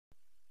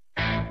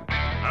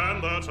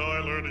And that's how I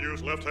learned to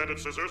use left-handed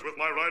scissors with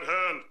my right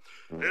hand.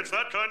 It's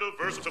that kind of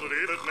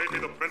versatility that made me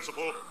the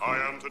principal I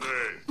am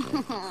today.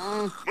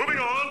 Moving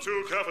on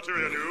to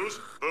cafeteria news,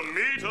 the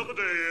meat of the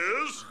day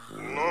is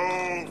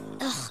loaf.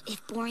 Ugh,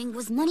 if boring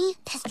was money,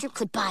 Pester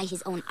could buy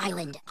his own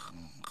island.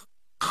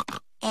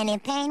 And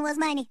if pain was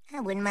money, I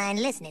wouldn't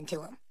mind listening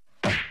to him.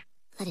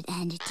 Let it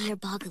end, dear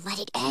Bug, let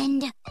it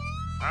end.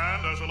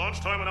 And as a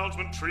lunchtime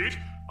announcement treat,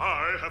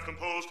 I have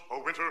composed a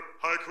winter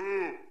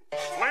haiku.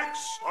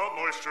 Flakes of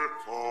moisture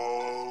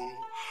fall.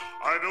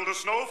 I build a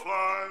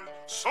snowfly,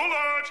 so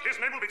large his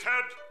name will be Ted.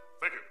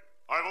 Thank you.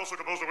 I've also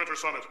composed a winter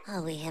sonnet.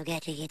 Oh, we have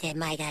got to get that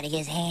mic out of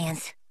his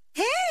hands.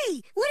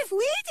 Hey, what if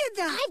we did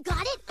that? I've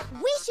got it.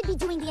 We should be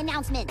doing the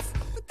announcements.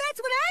 But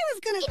that's what I was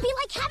gonna... It'd be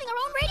like having our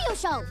own radio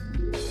show.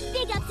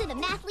 Big ups to the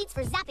mathletes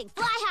for zapping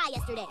fly high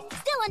yesterday.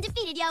 Still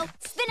undefeated, yo.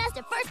 Spin us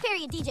to first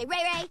period, DJ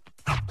Ray Ray.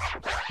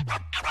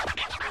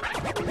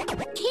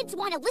 Kids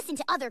want to listen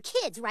to other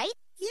kids, right?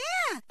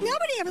 Yeah,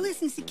 nobody ever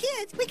listens to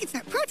kids. We could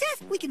start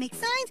protests, we could make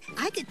signs.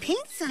 I could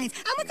paint signs.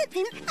 I'm a good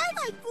painter. I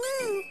like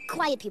blue.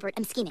 Quiet, Pubert,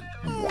 I'm scheming.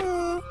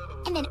 Oh.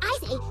 And then I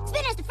say,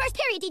 spin us to first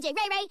period, DJ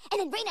Ray Ray. And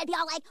then Raina'd be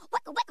all like,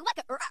 wacka, wacka,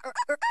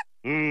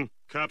 wacka.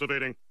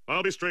 Captivating.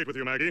 I'll be straight with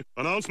you, Maggie.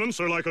 Announcements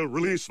are like a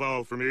release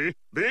valve for me.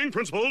 Being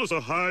principal is a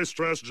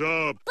high-stress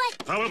job.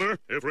 But... However,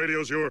 if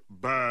radio's your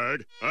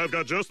bag, I've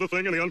got just the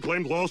thing in the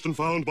unclaimed lost and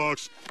found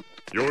box.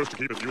 Yours to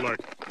keep if you like.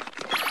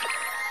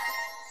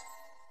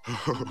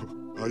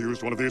 I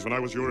used one of these when I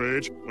was your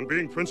age, when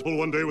being principal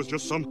one day was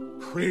just some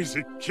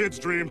crazy kid's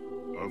dream.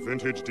 A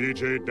vintage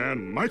DJ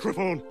Dan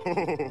microphone.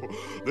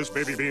 This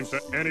baby beams to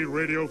any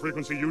radio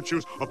frequency you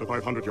choose, up to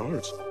 500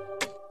 yards.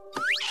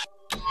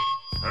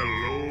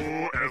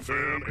 Hello,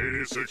 FM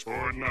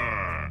 86.9.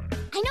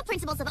 I know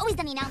principals have always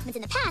done the announcements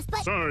in the past,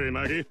 but... Sorry,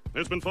 Maggie.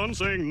 It's been fun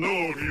saying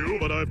no to you,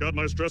 but I've got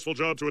my stressful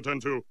job to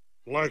attend to.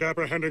 Like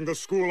apprehending the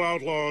school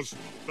outlaws,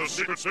 the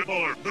secret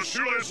spitballer, the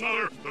shoelace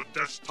snutter, the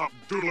desktop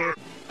doodler.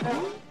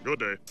 Good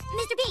day.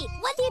 Mr. B,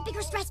 what's the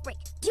bigger stress break?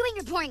 Doing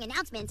your boring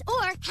announcements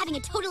or having a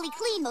totally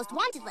clean most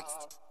wanted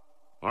list?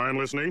 I'm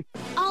listening.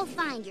 I'll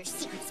find your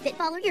secret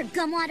spitballer, your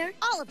gum water,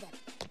 all of them.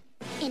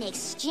 In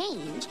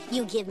exchange,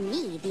 you give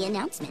me the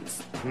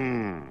announcements.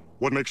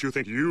 What makes you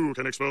think you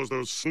can expose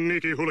those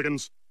sneaky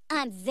hooligans?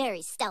 I'm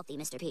very stealthy,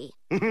 Mr. P.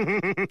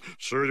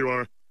 Sure you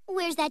are.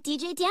 Where's that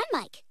DJ Dan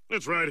mic?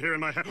 It's right here in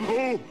my hand.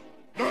 Oh!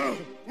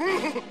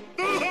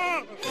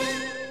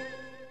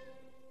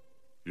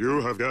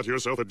 You have got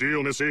yourself a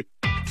deal, Missy.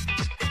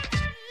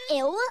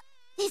 Ew.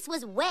 This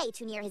was way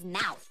too near his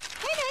mouth.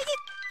 Hey, Maggie,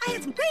 I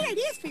had some great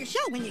ideas for your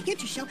show when you get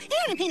your show. And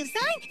I paint a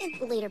sign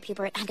and... Later,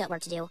 Pubert. I've got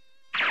work to do.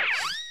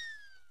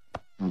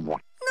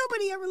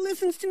 Nobody ever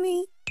listens to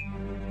me.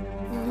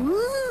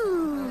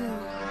 Ooh.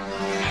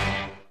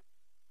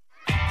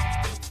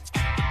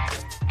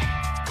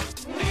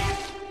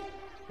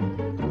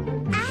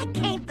 I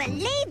can't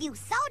believe you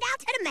sold out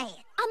to the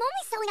man. I'm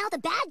only selling out the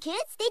bad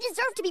kids. They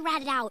deserve to be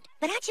ratted out.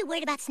 But aren't you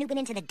worried about snooping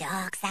into the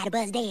dark side of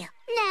Buzzdale?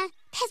 Nah.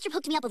 Pester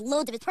hooked me up with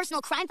loads of his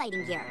personal crime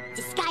fighting gear.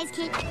 Disguise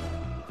kit,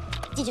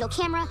 digital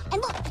camera,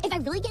 and look, if I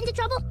really get into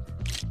trouble,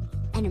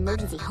 an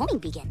emergency homing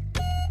beacon.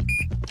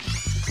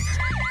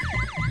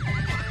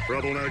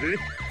 Trouble, Maggie?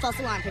 False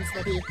alarm,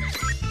 Principal B.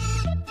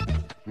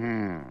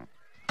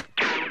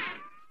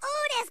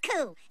 Oh, that's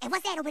cool. And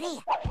what's that over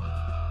there?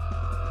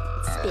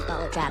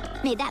 Spitballer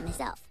trap. Made that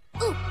myself.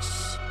 Ooh,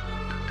 shh.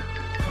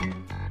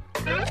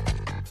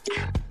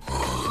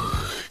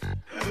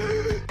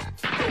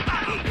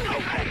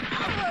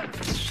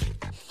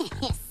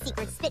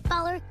 Secret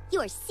Spitballer,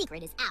 your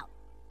secret is out.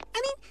 I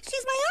mean,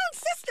 she's my own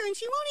sister and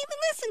she won't even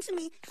listen to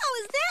me. How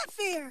is that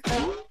fair?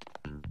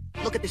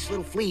 Look at this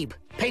little fleeb,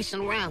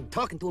 pacing around,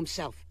 talking to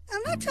himself.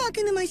 I'm not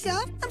talking to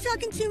myself. I'm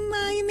talking to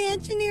my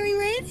imaginary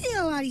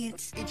radio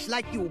audience. It's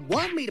like you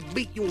want me to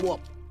beat you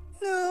up.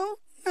 No,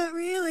 not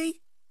really.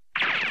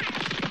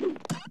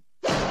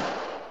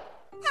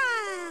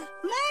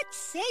 Much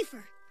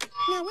safer.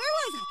 Now, where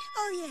was I?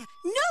 Oh, yeah.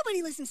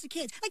 Nobody listens to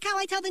kids. Like how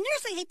I tell the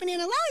nurse I hate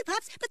banana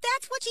lollipops, but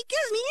that's what she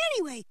gives me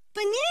anyway.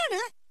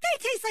 Banana? They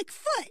taste like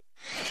foot.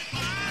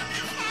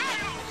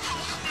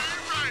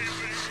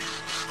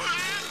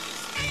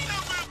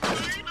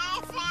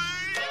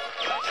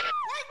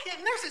 Why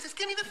can't nurses just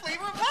give me the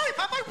flavor of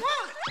lollipop I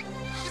want?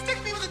 Stick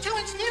me with a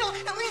 2-inch needle,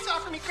 at least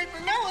offer me crepe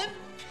or melon.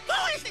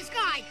 Who is this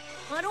guy?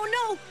 I don't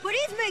know, but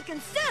he's making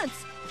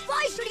sense.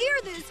 Fly should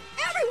hear this.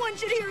 Everyone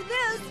should hear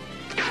this.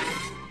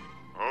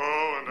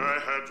 Oh, and I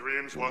had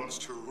dreams once,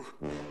 too.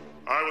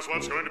 I was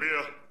once going to be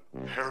a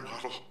hair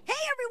model.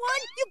 Hey,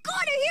 everyone, you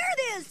gotta hear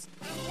this.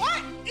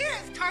 What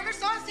is tartar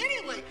sauce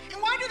anyway? And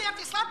why do they have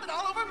to slap it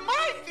all over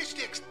my fish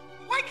sticks?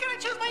 Why can't I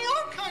choose my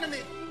own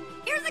condiment?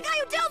 Here's the guy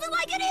who tells it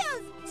like it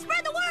is.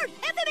 Spread the word.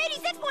 FM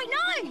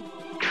 86.9.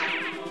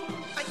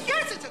 I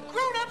guess it's a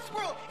grown-up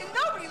squirrel, and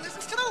nobody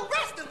listens to the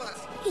rest of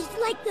us. He's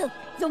like the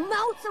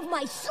mouth of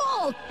my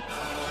soul.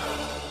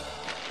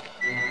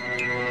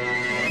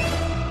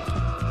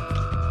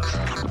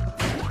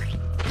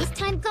 This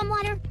time,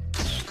 Gumwater,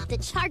 the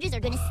charges are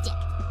gonna stick.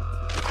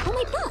 Oh,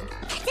 my bug.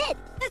 That's it.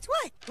 That's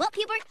what? Well,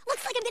 Pubert,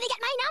 looks like I'm gonna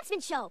get my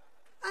announcement show.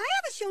 I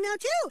have a show now,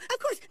 too. Of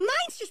course,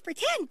 mine's just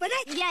pretend, but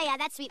I... Yeah,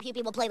 that's sweet,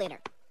 Puppy. We'll play later.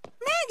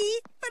 Maggie,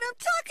 but I'm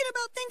talking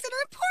about things that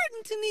are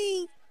important to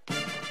me.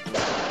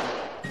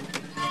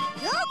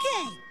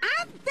 Okay,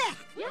 I'm back.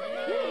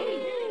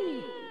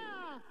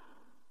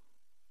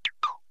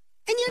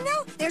 And you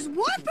know, there's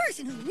one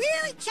person who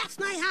really chaps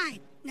my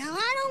hide. Now,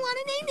 I don't want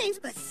to name names,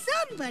 but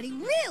somebody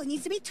really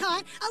needs to be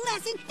taught a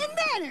lesson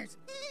in manners.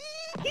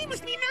 He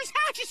must be Nurse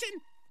Hutchison.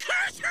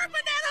 Curse her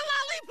banana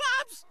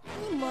lollipops!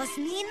 He must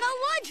mean the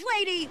lunch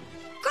lady.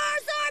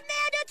 Curse our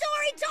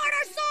mandatory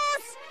tartar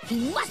sauce! He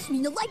must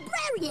mean the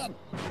librarian.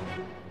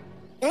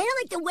 I don't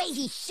like the way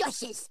he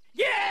shushes.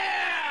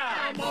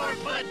 Yeah! No more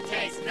foot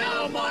taste,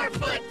 no more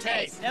foot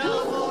taste.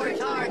 No more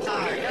tartar,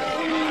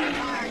 no more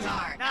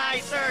tartar.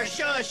 Nicer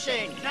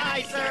shushing,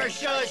 nicer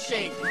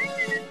shushing.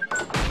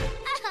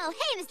 Oh,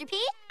 hey, Mr.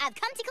 P. I've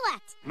come to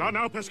collect. Not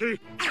now, Pesky.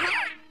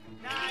 Nicer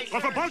Oh,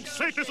 for bug's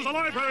sake, this is a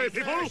library,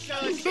 people!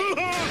 Hey,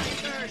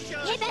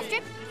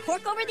 Bestrip.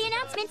 Fork over the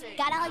announcement.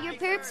 Got all your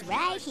perps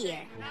right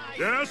here.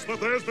 Yes, but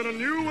there's been a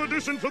new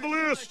addition to the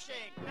list.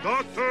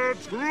 Dr.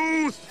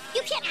 Truth.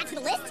 You can't add to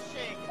the list.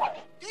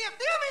 Do you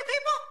feel me,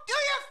 people? Do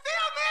you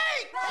feel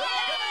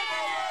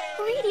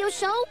me? Radio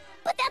show?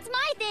 But that's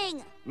my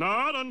thing.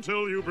 Not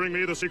until you bring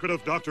me the secret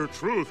of Dr.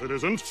 Truth, it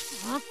isn't.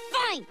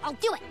 Fine, I'll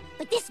do it.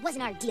 But this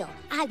wasn't our deal.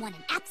 I want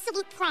an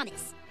absolute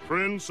promise.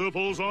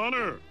 Principal's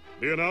honor.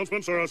 The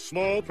announcements are a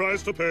small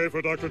price to pay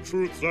for Dr.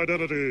 Truth's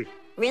identity.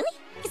 Really?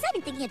 Because I've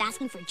been thinking of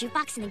asking for a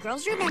jukebox in the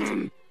girls' room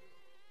and...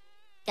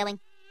 Going.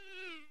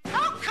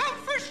 How come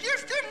first-year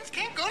students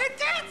can't go to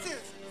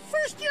dances?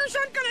 First years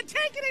aren't gonna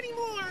take it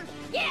anymore.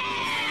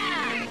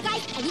 Yeah!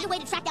 Guys, I need a way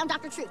to track down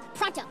Dr. Truth.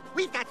 Pronto.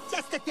 We've got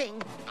just the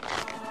thing.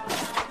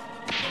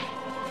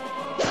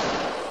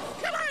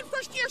 Come on,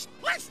 first years,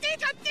 let's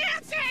stage a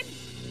dancing!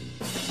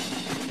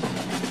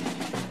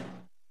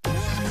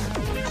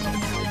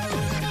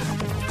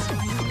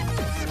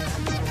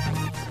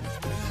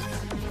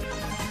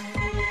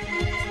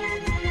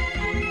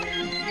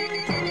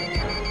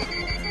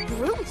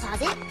 Broom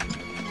closet?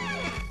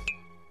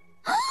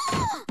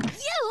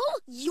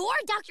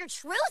 You're Dr.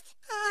 Truth?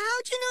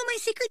 How'd you know my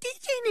secret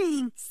DJ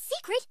name?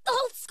 Secret? The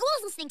whole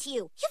school's listening to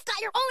you. You've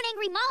got your own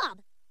angry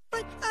mob.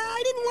 But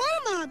I didn't want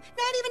a mob,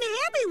 not even a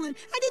happy one.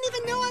 I didn't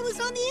even know I was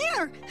on the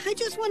air. I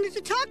just wanted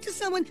to talk to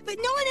someone, but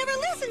no one ever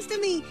listens to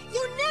me.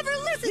 You never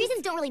listen.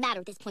 Reasons don't really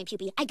matter at this point,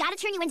 Puppy. I gotta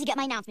turn you in to get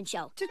my announcement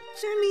show. Turn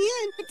me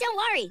in? But don't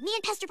worry, me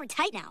and Pester are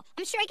tight now.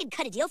 I'm sure I could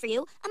cut a deal for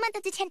you. A month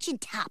of detention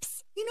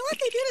tops. You know what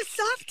they do to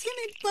soft,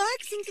 timid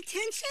bugs in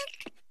detention?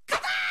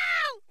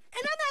 Kapow!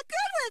 And I'm not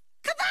good with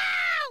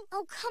kapow!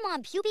 Oh, come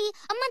on, Puppy.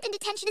 A month in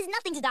detention is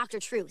nothing to Dr.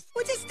 Truth.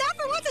 Would you stop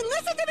for once and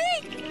listen to me?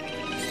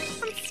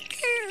 I'm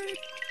scared.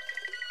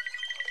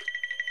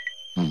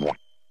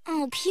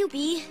 Oh,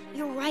 Puppy,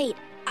 you're right.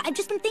 I've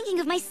just been thinking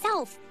of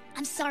myself.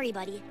 I'm sorry,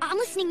 buddy. I'm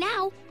listening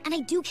now, and I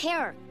do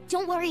care.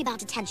 Don't worry about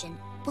detention.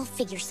 We'll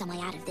figure some way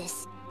out of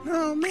this.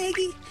 Oh,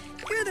 Maggie,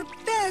 you're the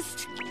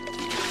best.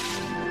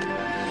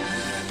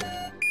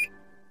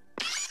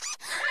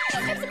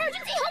 Bestrip's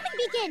emergency homing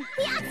beacon!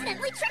 We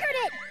accidentally triggered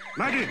it!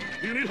 Maggie,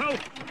 do you need help?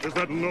 Is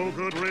that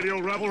no-good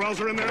radio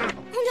rabble-rouser in there?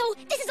 Oh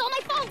no, this is all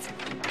my fault!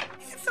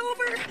 It's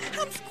over.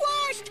 I'm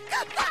squashed.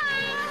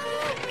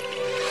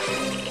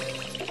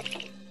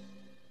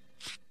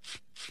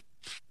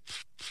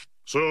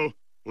 So,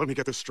 let me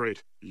get this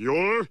straight.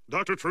 You're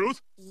Dr.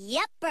 Truth?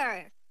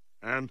 Yepper.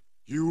 And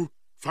you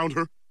found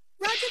her?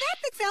 Roger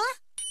that, big fella.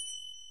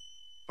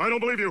 I don't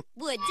believe you.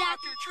 Would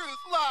Dr. Truth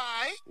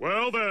lie?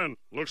 Well then,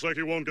 looks like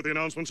you won't get the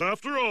announcements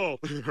after all.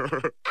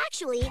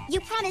 Actually, you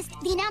promised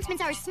the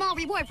announcements are a small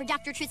reward for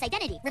Dr. Truth's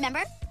identity,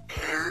 remember?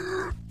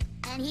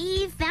 And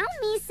he found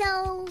me,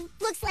 so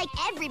looks like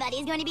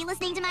everybody's going to be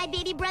listening to my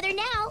baby brother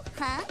now,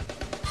 huh?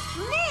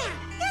 Man,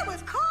 it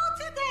was cold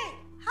today.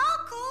 How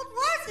cold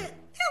was it?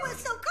 It was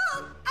so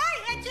cold, I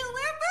had to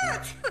wear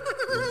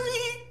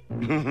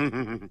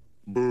boots.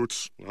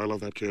 Boots. I love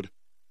that kid.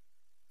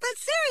 But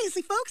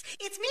seriously, folks,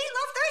 it's me,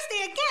 Love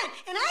Thursday again,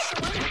 and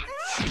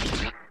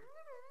I...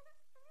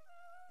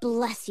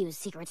 Bless you,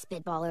 secret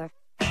spitballer.